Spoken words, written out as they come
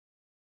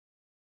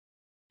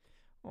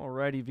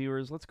Alrighty,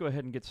 viewers, let's go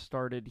ahead and get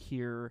started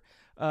here.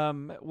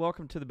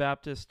 Welcome to the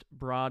Baptist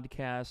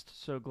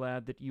broadcast. So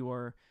glad that you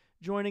are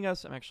joining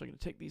us. I'm actually going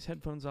to take these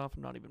headphones off.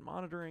 I'm not even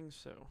monitoring,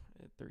 so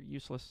they're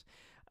useless.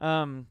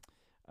 Yeah,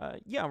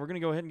 we're going to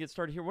go ahead and get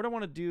started here. What I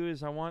want to do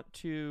is I want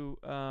to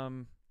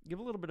give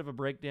a little bit of a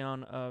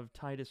breakdown of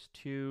Titus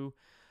 2.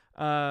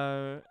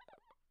 There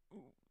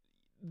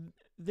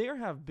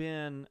have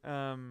been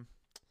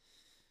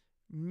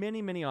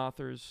many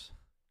authors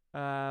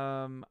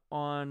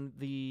on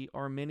the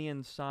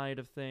Arminian side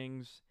of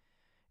things,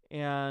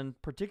 and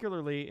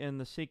particularly in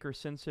the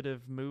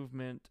seeker-sensitive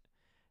movement,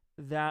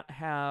 that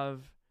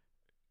have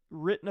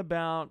written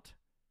about,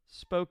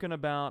 spoken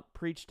about,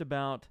 preached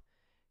about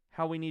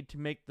how we need to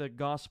make the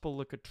gospel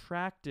look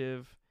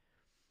attractive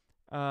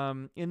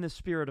in the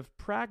spirit of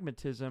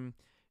pragmatism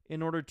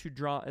in order to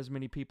draw as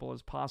many people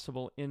as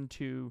possible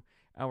into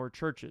our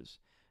churches.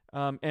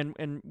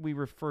 And we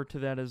refer to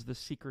that as the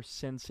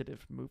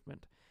seeker-sensitive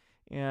movement.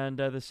 And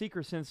the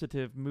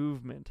seeker-sensitive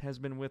movement has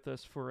been with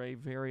us for a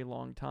very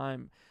long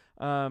time,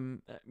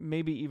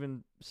 maybe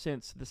even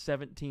since the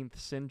 17th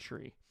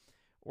century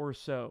or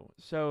so.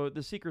 So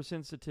the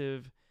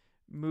seeker-sensitive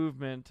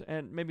movement,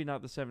 and maybe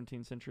not the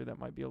 17th century, that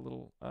might be a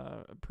little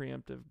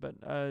preemptive,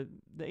 but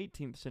the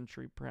 18th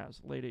century,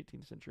 perhaps, late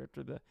 18th century,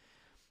 after the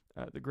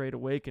Great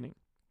Awakening.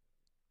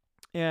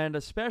 And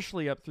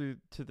especially up through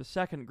to the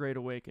Second Great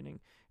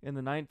Awakening in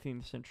the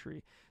 19th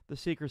century, the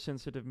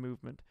seeker-sensitive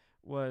movement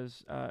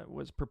was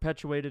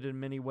perpetuated in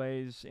many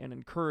ways and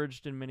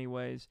encouraged in many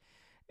ways.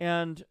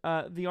 And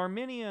the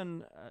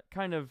Arminian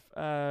kind of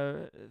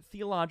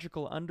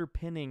theological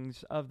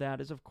underpinnings of that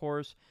is, of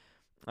course,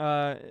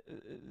 the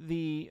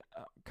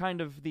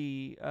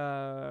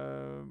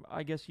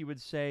I guess you would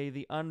say,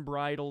 the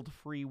unbridled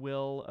free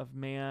will of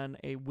man,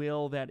 a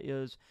will that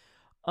is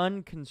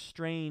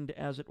unconstrained,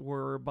 as it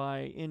were,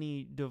 by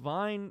any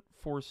divine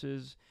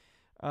forces,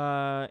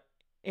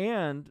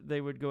 and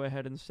they would go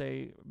ahead and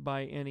say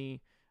by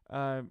any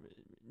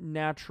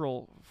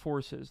natural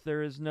forces.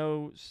 There is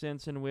no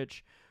sense in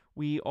which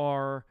we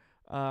are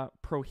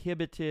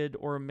prohibited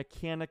or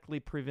mechanically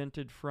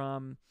prevented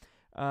from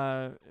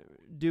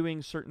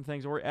doing certain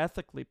things, or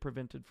ethically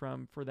prevented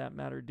from, for that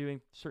matter, doing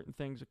certain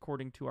things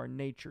according to our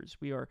natures.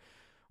 We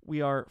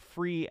are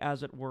free,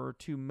 as it were,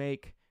 to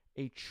make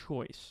a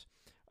choice.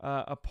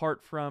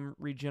 Apart from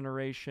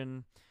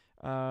regeneration,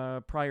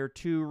 prior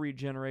to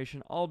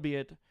regeneration,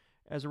 albeit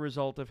as a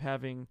result of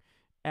having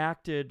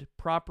acted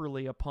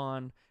properly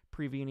upon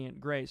prevenient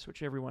grace,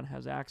 which everyone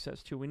has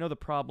access to. We know the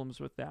problems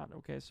with that,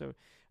 okay? So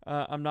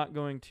I'm not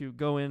going to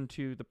go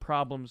into the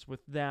problems with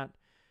that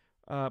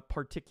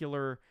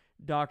particular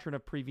doctrine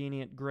of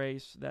prevenient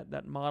grace,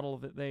 that model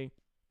that they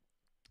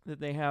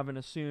have and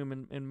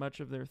assume in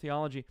much of their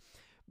theology.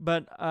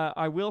 But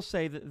I will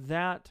say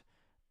that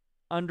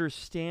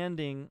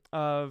understanding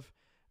of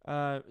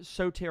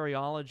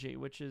soteriology,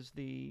 which is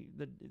the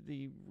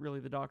really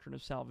the doctrine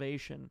of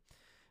salvation,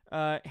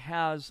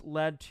 has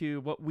led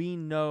to what we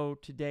know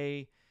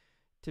today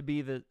to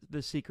be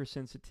the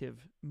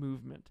seeker-sensitive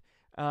movement.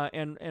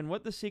 And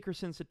what the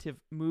seeker-sensitive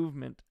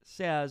movement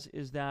says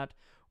is that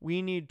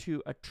we need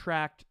to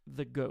attract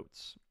the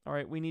goats. All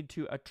right, we need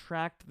to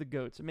attract the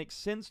goats. It makes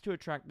sense to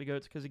attract the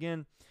goats because,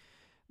 again,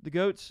 the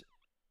goats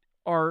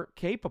are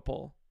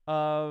capable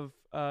of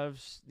their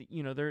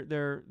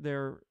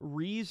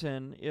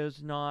reason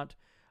is not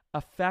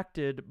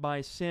affected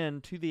by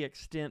sin to the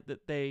extent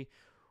that they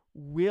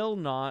will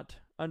not,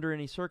 under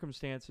any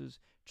circumstances,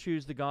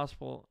 choose the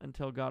gospel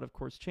until God, of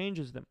course,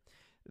 changes them.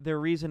 Their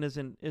reason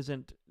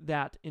isn't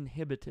that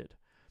inhibited.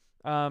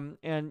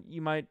 And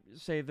you might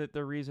say that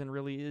their reason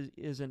really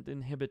isn't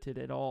inhibited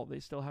at all. They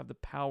still have the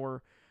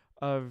power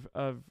of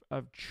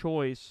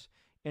choice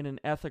in an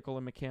ethical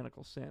and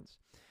mechanical sense.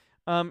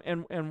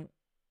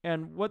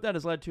 And what that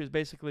has led to is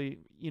basically,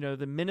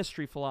 the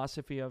ministry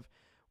philosophy of,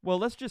 well,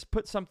 let's just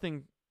put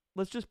something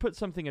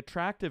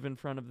attractive in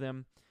front of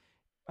them,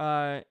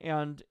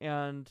 and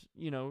then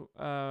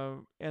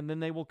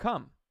they will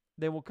come.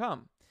 They'll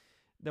come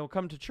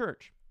to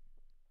church,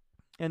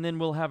 and then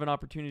we'll have an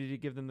opportunity to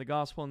give them the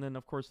gospel, and then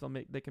of course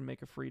they can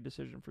make a free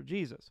decision for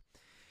Jesus.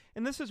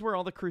 And this is where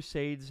all the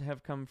crusades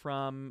have come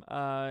from,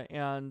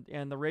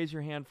 and the raise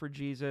your hand for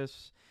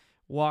Jesus,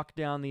 walk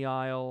down the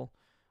aisle,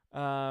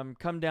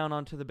 come down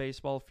onto the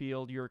baseball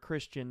field, you're a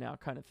Christian now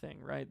kind of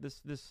thing, right?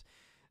 This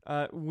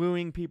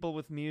wooing people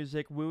with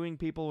music, wooing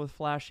people with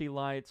flashy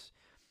lights,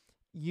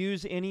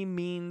 use any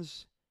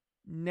means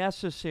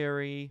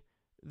necessary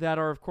that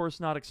are, of course,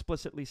 not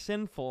explicitly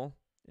sinful,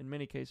 in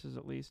many cases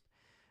at least,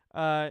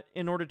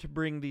 in order to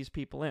bring these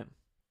people in.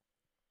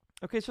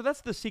 Okay, so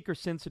that's the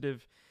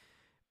seeker-sensitive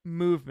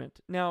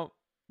movement. Now,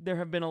 there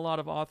have been a lot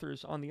of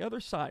authors on the other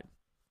side,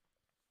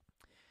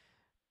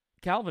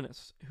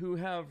 Calvinists, who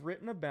have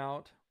written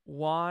about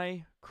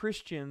why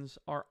Christians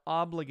are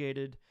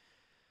obligated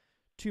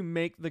to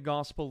make the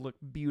gospel look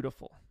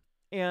beautiful,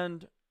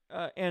 and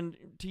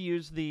to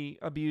use the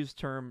abused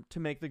term, to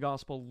make the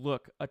gospel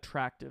look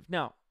attractive.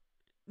 Now,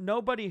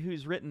 nobody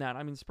who's written that,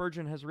 I mean,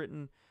 Spurgeon has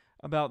written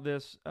about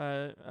this.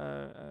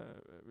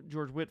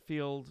 George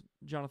Whitefield,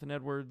 Jonathan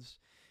Edwards,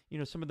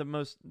 some of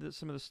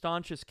the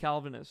staunchest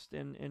Calvinists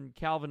in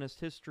Calvinist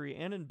history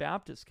and in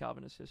Baptist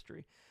Calvinist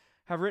history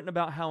have written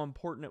about how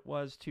important it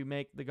was to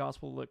make the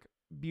gospel look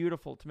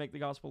beautiful, to make the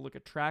gospel look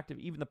attractive.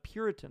 Even the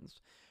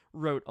Puritans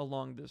wrote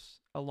along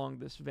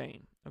this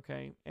vein.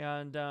 Okay,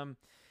 and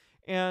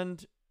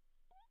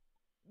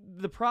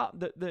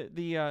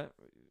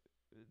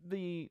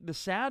the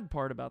sad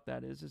part about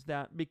that is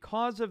that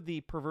because of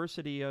the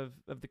perversity of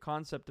the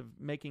concept of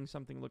making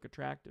something look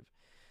attractive,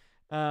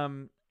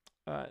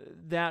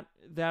 that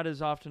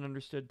is often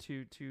understood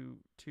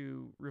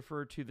to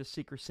refer to the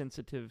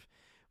seeker-sensitive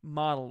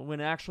model,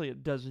 when actually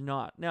it does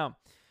not. Now,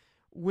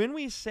 when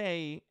we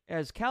say,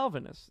 as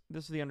Calvinists,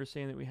 this is the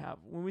understanding that we have,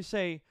 when we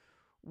say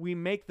we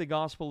make the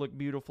gospel look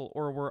beautiful,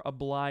 or we're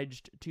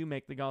obliged to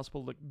make the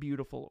gospel look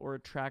beautiful or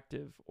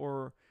attractive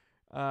or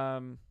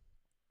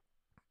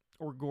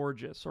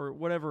gorgeous, or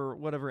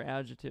whatever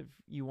adjective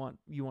you want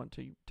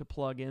to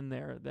plug in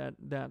there that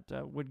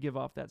would give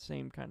off that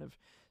same kind of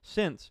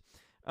sense.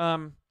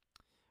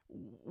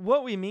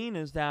 What we mean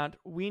is that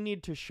we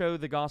need to show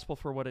the gospel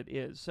for what it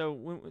is. So,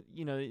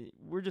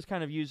 we're just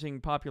kind of using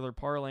popular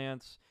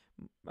parlance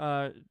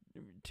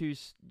to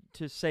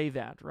say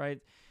that, right?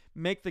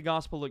 Make the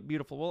gospel look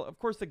beautiful. Well, of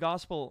course, the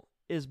gospel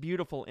is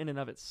beautiful in and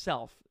of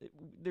itself.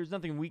 There's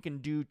nothing we can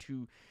do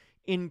to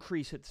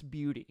increase its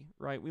beauty,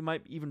 right? We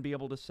might even be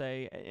able to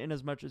say, in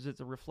as much as it's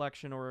a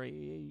reflection or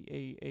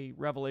a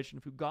revelation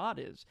of who God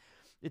is,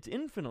 it's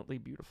infinitely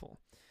beautiful.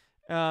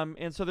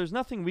 And so there's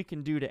nothing we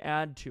can do to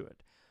add to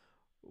it.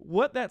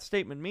 What that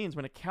statement means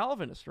when a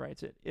Calvinist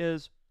writes it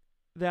is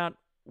that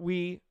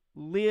we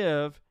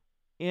live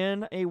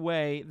in a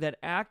way that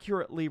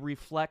accurately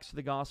reflects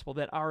the gospel,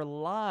 that our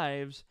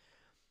lives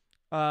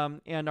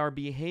and our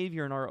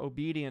behavior and our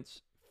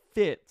obedience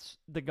fits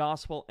the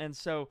gospel, and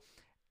so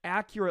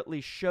accurately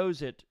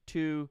shows it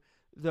to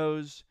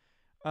those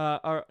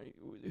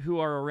who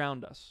are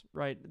around us,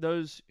 right?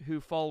 Those who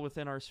fall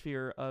within our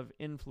sphere of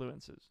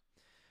influences.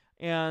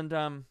 And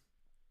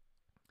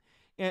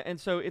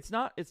so it's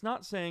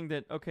not saying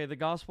that, okay, the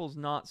gospel's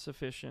not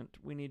sufficient,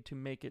 we need to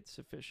make it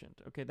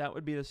sufficient. Okay, that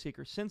would be the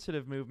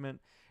seeker-sensitive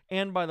movement.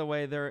 And by the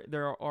way,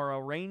 there are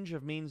a range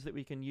of means that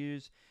we can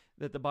use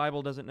that the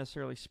Bible doesn't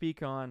necessarily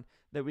speak on,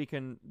 that we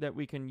can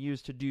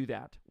use to do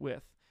that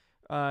with.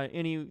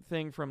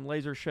 Anything from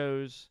laser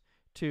shows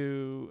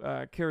to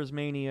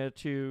charismania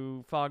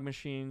to fog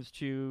machines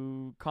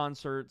to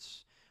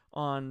concerts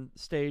on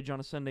stage on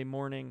a Sunday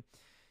morning.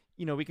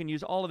 We can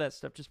use all of that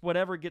stuff, just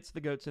whatever gets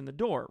the goats in the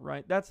door,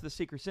 right? That's the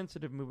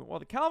seeker-sensitive movement. Well,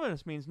 the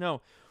Calvinist means,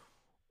 no,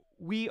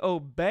 we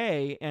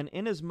obey, and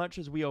in as much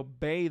as we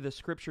obey the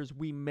Scriptures,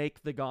 we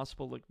make the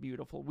gospel look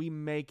beautiful. We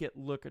make it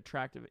look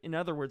attractive. In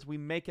other words, we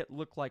make it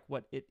look like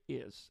what it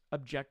is,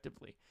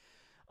 objectively.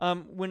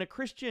 When a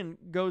Christian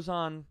goes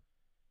on,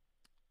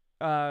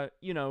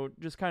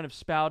 just kind of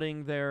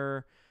spouting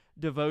their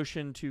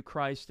devotion to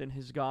Christ and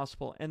His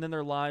gospel, and then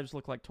their lives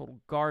look like total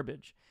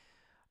garbage,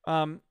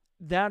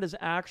 that is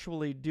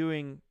actually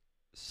doing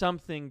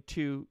something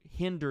to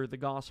hinder the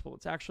gospel.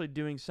 It's actually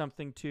doing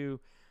something to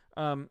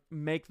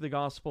make the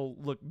gospel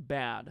look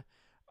bad.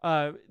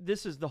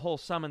 This is the whole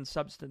sum and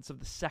substance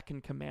of the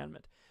second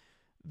commandment.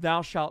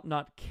 Thou shalt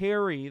not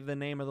carry the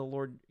name of the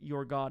Lord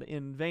your God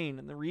in vain.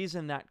 And the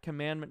reason that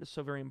commandment is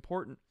so very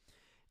important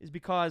is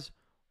because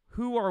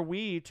who are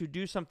we to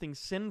do something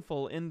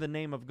sinful in the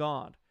name of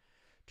God?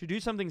 To do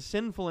something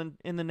sinful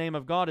in the name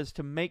of God is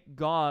to make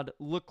God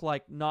look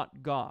like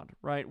not God,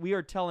 right? We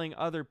are telling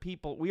other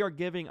people, we are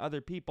giving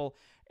other people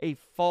a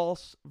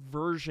false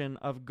version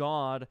of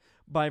God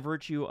by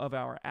virtue of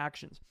our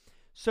actions.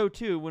 So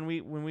too, when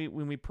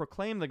we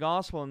proclaim the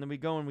gospel and then we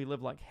go and we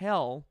live like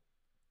hell,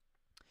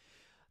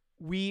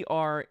 we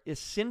are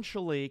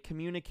essentially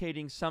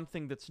communicating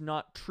something that's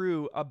not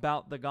true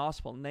about the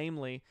gospel,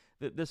 namely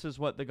that this is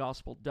what the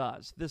gospel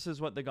does. This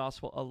is what the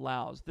gospel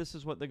allows. This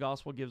is what the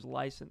gospel gives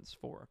license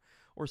for,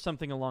 or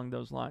something along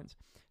those lines.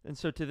 And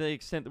so to the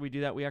extent that we do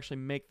that, we actually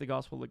make the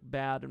gospel look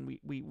bad, and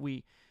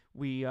we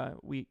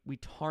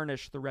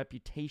tarnish the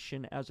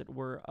reputation, as it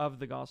were, of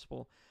the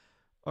gospel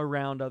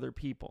around other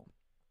people.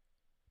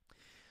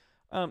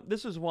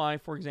 This is why,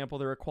 for example,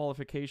 there are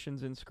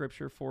qualifications in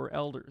Scripture for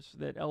elders,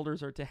 that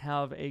elders are to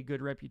have a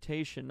good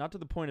reputation, not to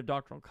the point of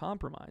doctrinal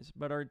compromise,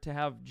 but are to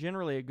have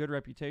generally a good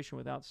reputation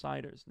with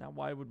outsiders. Now,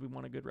 why would we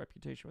want a good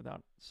reputation with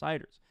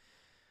outsiders?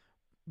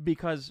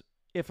 Because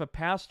if a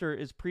pastor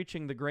is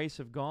preaching the grace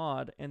of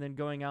God and then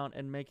going out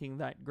and making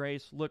that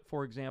grace look,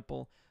 for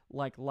example,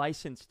 like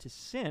license to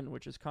sin,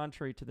 which is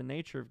contrary to the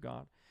nature of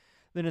God,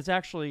 then it's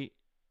actually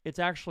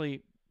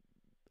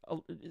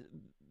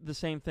the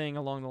same thing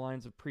along the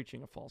lines of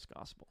preaching a false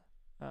gospel,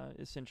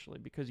 essentially,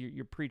 because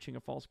you're preaching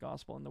a false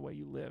gospel in the way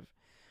you live.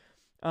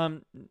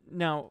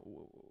 Now,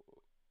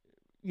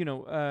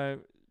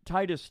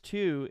 Titus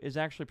 2 is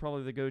actually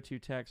probably the go-to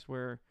text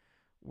where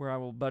I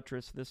will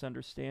buttress this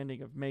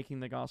understanding of making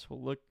the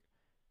gospel look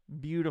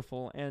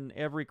beautiful and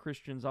every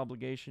Christian's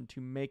obligation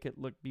to make it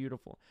look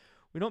beautiful.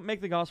 We don't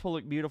make the gospel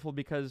look beautiful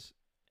because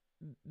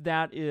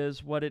that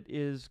is what it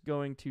is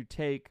going to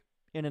take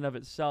in and of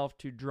itself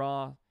to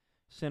draw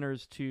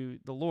sinners to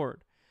the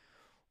Lord.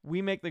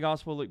 We make the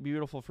gospel look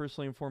beautiful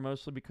firstly and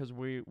foremostly because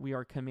we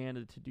are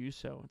commanded to do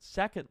so.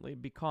 Secondly,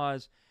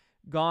 because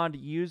God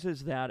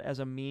uses that as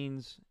a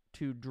means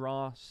to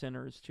draw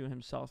sinners to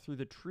himself through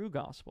the true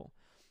gospel.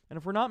 And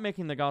if we're not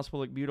making the gospel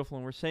look beautiful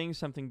and we're saying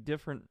something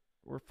different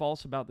or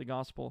false about the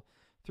gospel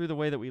through the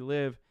way that we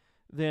live,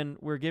 then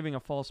we're giving a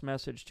false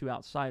message to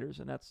outsiders,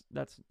 and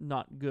that's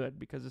not good,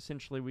 because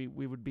essentially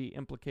we would be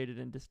implicated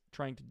in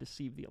trying to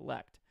deceive the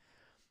elect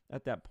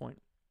at that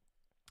point.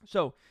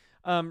 So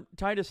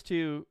Titus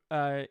 2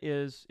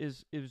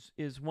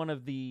 is one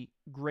of the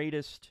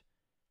greatest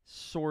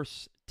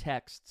source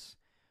texts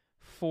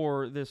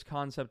for this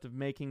concept of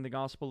making the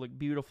gospel look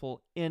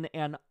beautiful in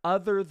an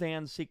other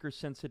than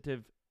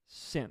seeker-sensitive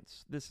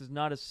sense. This is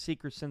not a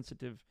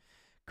seeker-sensitive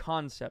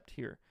concept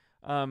here.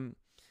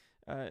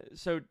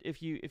 So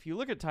if you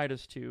look at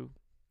Titus 2,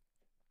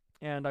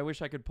 and I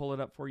wish I could pull it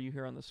up for you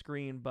here on the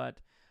screen, but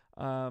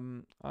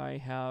I'm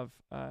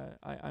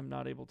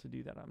not able to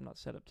do that. I'm not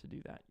set up to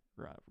do that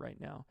right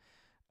now.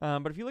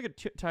 But if you look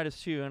at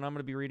Titus 2, and I'm going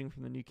to be reading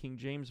from the New King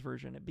James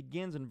Version, it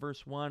begins in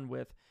verse 1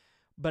 with,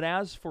 "But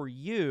as for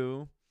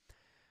you,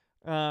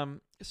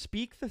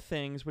 speak the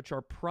things which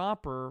are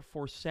proper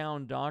for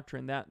sound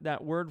doctrine."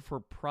 That word for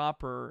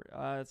proper,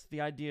 it's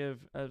the idea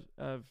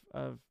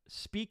of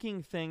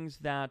speaking things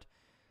that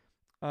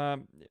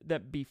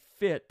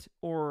befit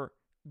or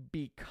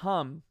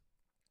become,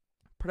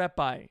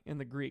 prepai in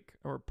the Greek,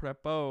 or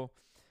prepo.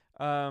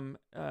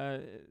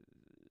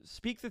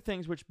 Speak the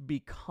things which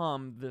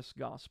become this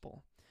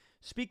gospel.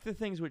 Speak the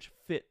things which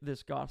fit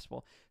this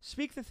gospel.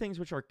 Speak the things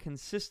which are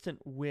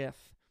consistent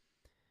with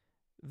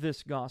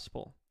this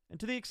gospel. And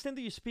to the extent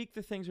that you speak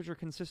the things which are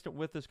consistent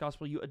with this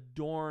gospel, you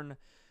adorn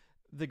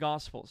the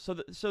gospel. So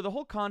the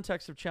whole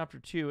context of chapter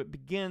 2, it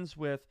begins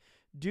with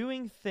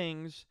doing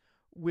things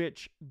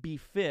which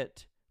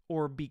befit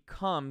or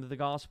become the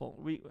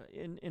gospel.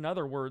 In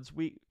other words,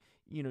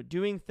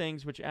 doing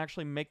things which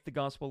actually make the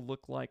gospel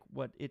look like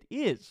what it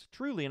is,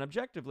 truly and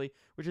objectively,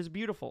 which is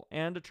beautiful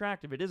and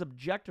attractive. It is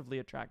objectively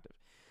attractive.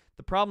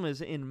 The problem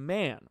is in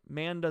man.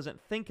 Man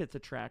doesn't think it's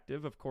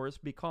attractive, of course,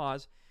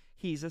 because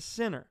he's a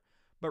sinner.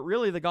 But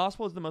really, the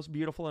gospel is the most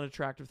beautiful and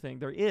attractive thing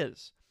there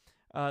is.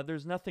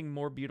 There's nothing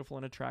more beautiful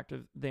and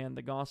attractive than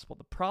the gospel.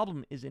 The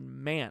problem is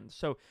in man.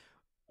 So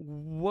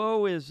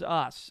woe is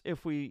us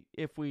if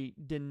we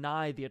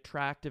deny the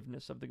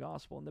attractiveness of the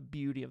gospel and the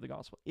beauty of the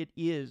gospel. It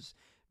is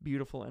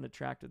beautiful and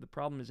attractive. The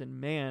problem is in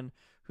man,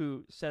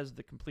 who says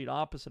the complete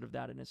opposite of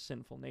that in his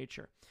sinful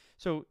nature.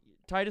 So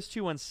Titus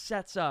 2:1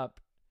 sets up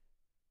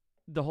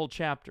the whole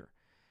chapter.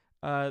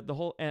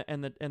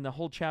 The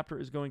whole chapter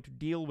is going to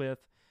deal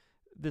with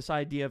this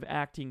idea of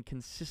acting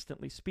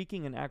consistently,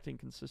 speaking and acting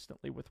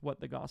consistently with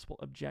what the gospel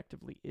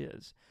objectively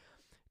is.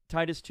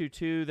 Titus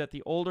 2:2, that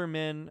the older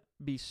men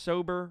be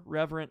sober,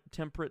 reverent,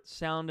 temperate,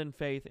 sound in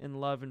faith, in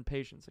love and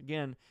patience.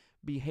 Again,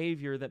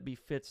 behavior that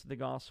befits the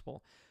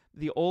gospel.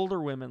 The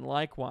older women,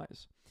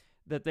 likewise,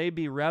 that they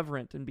be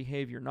reverent in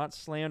behavior, not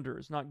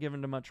slanderers, not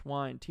given to much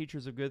wine,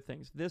 teachers of good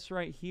things. This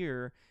right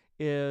here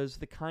is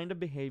the kind of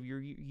behavior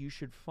you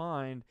should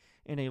find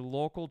in a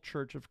local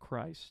church of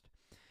Christ.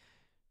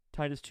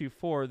 Titus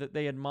 2:4, that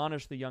they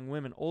admonish the young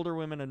women, older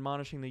women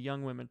admonishing the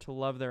young women to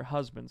love their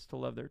husbands, to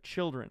love their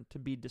children, to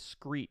be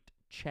discreet,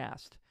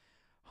 chaste,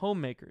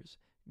 homemakers,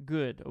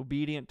 good,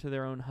 obedient to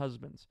their own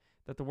husbands,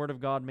 that the word of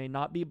God may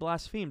not be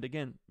blasphemed.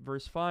 Again,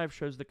 verse 5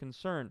 shows the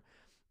concern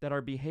that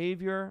our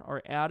behavior,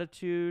 our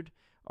attitude,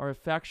 our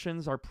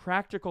affections, our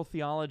practical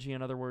theology,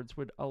 in other words,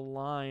 would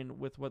align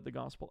with what the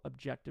gospel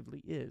objectively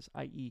is,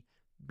 i.e.,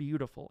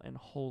 beautiful and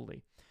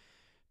holy.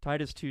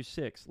 Titus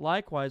 2:6,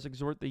 likewise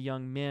exhort the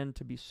young men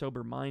to be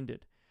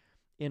sober-minded,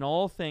 in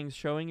all things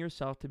showing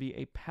yourself to be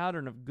a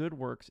pattern of good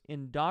works,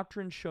 in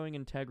doctrine showing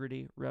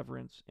integrity,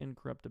 reverence,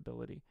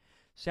 incorruptibility,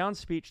 sound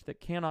speech that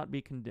cannot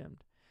be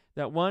condemned,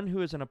 that one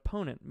who is an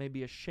opponent may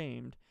be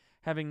ashamed,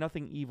 having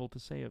nothing evil to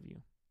say of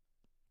you.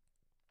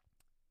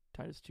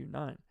 Titus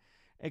 2:9,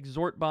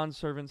 exhort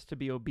bondservants to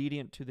be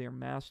obedient to their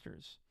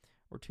masters,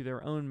 or to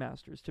their own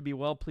masters, to be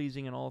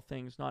well-pleasing in all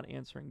things, not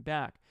answering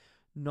back,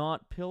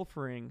 not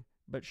pilfering,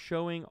 but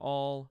showing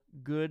all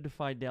good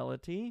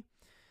fidelity,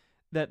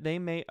 that they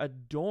may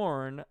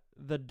adorn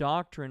the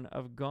doctrine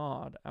of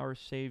God, our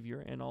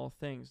Savior, in all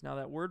things. Now,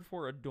 that word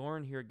for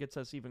adorn here gets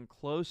us even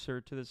closer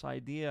to this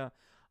idea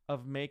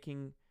of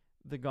making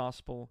the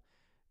gospel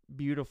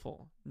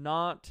beautiful.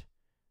 Not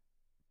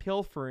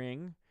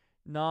pilfering,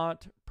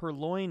 not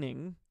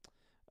purloining,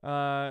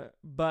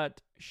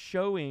 but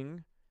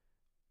showing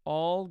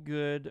all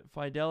good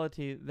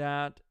fidelity,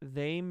 that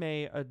they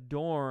may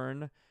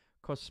adorn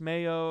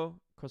kosmeo,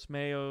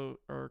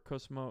 or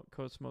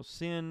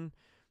kosmosin,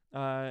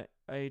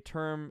 a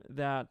term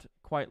that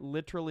quite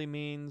literally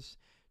means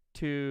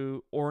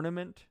to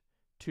ornament,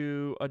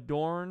 to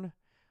adorn,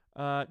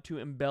 to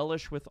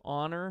embellish with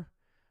honor,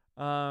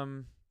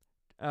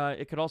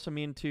 It could also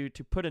mean to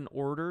put in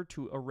order,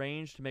 to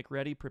arrange, to make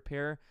ready,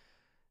 prepare.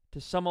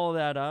 To sum all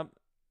that up,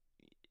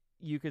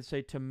 you could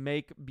say to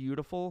make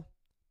beautiful,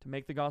 to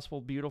make the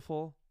gospel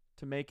beautiful,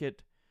 to make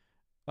it,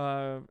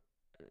 to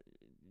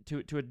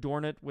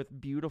adorn it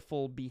with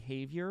beautiful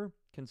behavior,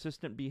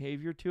 consistent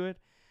behavior to it,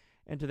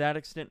 and to that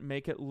extent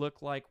make it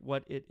look like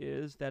what it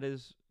is. That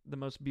is the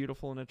most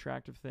beautiful and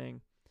attractive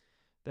thing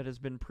that has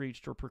been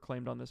preached or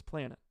proclaimed on this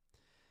planet.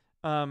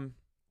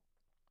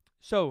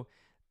 So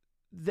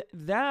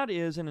that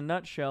is, in a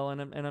nutshell,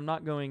 and I'm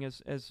not going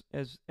as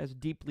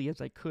deeply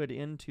as I could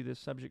into this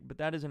subject, but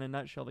that is, in a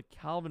nutshell, the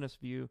Calvinist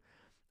view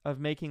of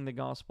making the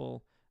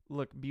gospel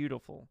look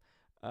beautiful,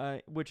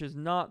 which is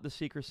not the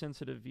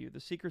seeker-sensitive view. The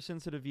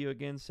seeker-sensitive view,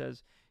 again,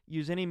 says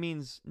use any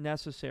means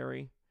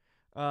necessary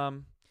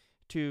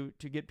to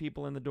get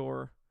people in the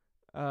door,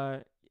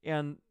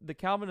 and the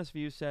Calvinist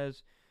view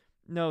says,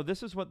 no,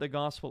 this is what the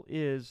gospel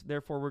is,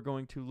 therefore we're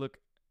going to look,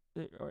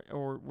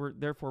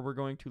 therefore we're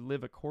going to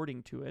live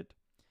according to it.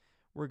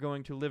 We're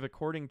going to live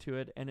according to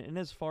it, and in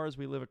as far as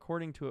we live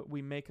according to it,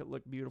 we make it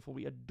look beautiful.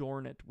 We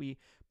adorn it. We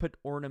put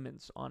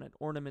ornaments on it,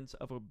 ornaments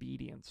of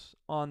obedience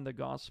on the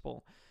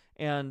gospel.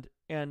 And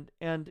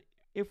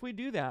if we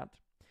do that,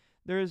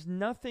 there is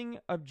nothing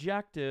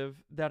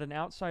objective that an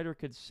outsider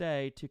could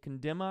say to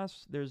condemn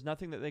us. There's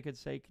nothing that they could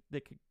say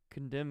that could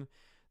condemn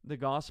the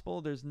gospel.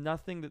 There's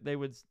nothing that they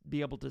would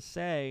be able to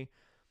say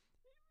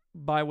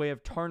by way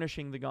of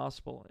tarnishing the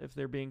gospel if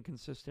they're being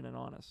consistent and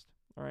honest.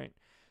 All right.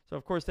 So,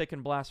 of course, they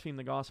can blaspheme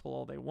the gospel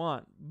all they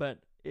want, but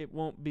it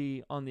won't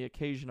be on the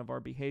occasion of our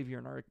behavior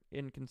and our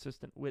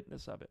inconsistent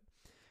witness of it.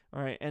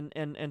 All right,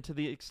 and to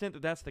the extent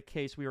that that's the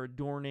case, we are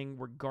adorning,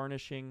 we're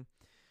garnishing,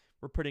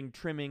 we're putting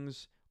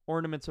trimmings,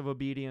 ornaments of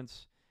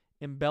obedience,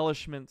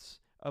 embellishments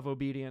of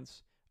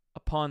obedience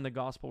upon the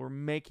gospel. We're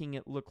making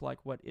it look like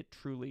what it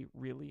truly,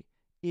 really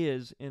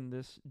is in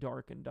this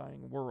dark and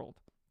dying world.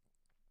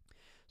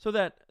 So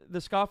that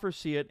the scoffers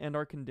see it and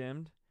are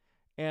condemned,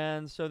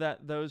 and so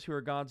that those who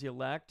are God's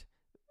elect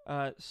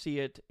see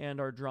it and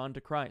are drawn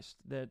to Christ,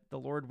 that the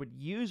Lord would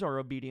use our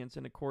obedience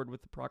in accord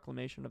with the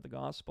proclamation of the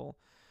gospel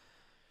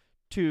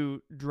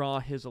to draw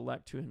his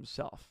elect to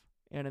himself.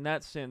 And in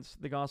that sense,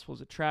 the gospel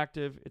is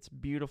attractive, it's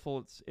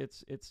beautiful,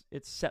 it's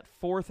set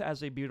forth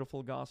as a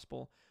beautiful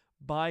gospel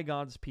by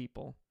God's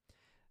people,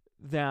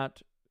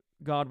 that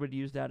God would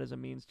use that as a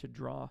means to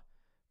draw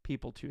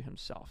people to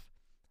himself.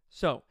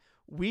 So,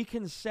 we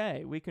can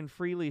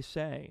freely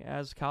say,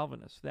 as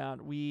Calvinists,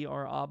 that we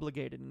are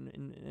obligated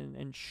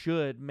and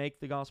should make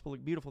the gospel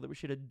look beautiful, that we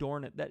should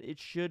adorn it, that it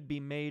should be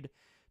made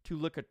to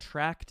look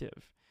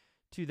attractive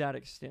to that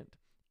extent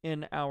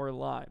in our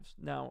lives.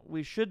 Now,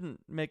 we shouldn't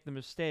make the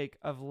mistake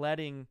of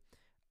letting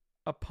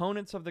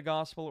opponents of the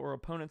gospel or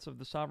opponents of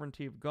the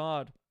sovereignty of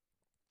God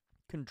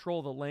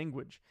control the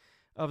language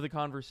of the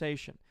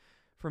conversation.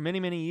 For many,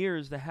 many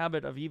years, the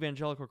habit of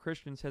evangelical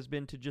Christians has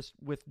been to just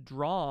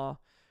withdraw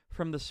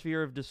from the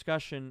sphere of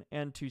discussion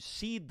and to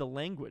cede the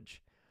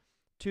language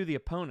to the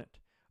opponent.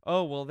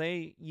 Oh, well,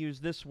 they use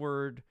this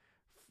word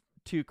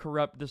to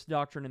corrupt this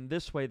doctrine in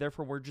this way,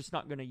 therefore we're just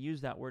not going to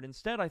use that word.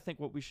 Instead, I think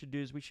what we should do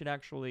is we should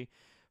actually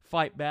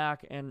fight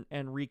back and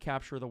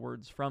recapture the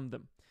words from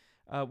them.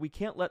 We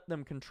can't let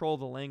them control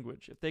the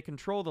language. If they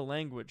control the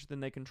language, then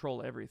they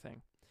control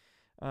everything.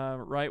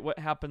 Right? What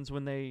happens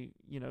when they,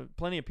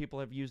 plenty of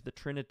people have used the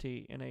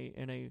Trinity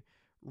in a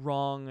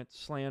wrong,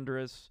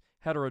 slanderous,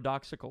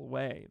 heterodoxical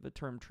way, the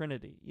term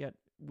Trinity, yet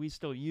we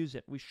still use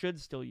it. We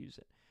should still use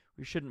it.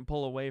 We shouldn't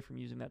pull away from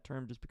using that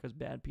term just because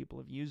bad people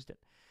have used it.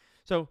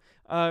 So,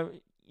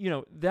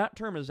 that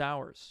term is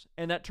ours,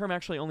 and that term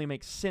actually only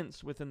makes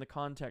sense within the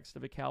context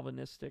of a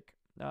Calvinistic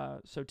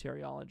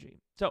soteriology.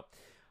 So,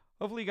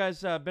 hopefully you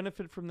guys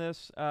benefit from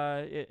this.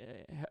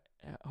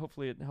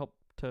 Hopefully it helped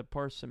to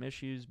parse some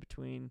issues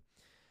between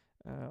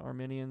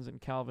Arminians and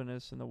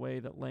Calvinists and the way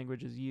that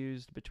language is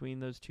used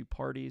between those two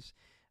parties.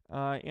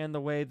 And the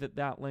way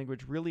that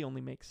language really only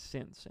makes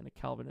sense in a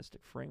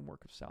Calvinistic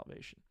framework of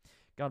salvation.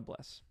 God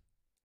bless.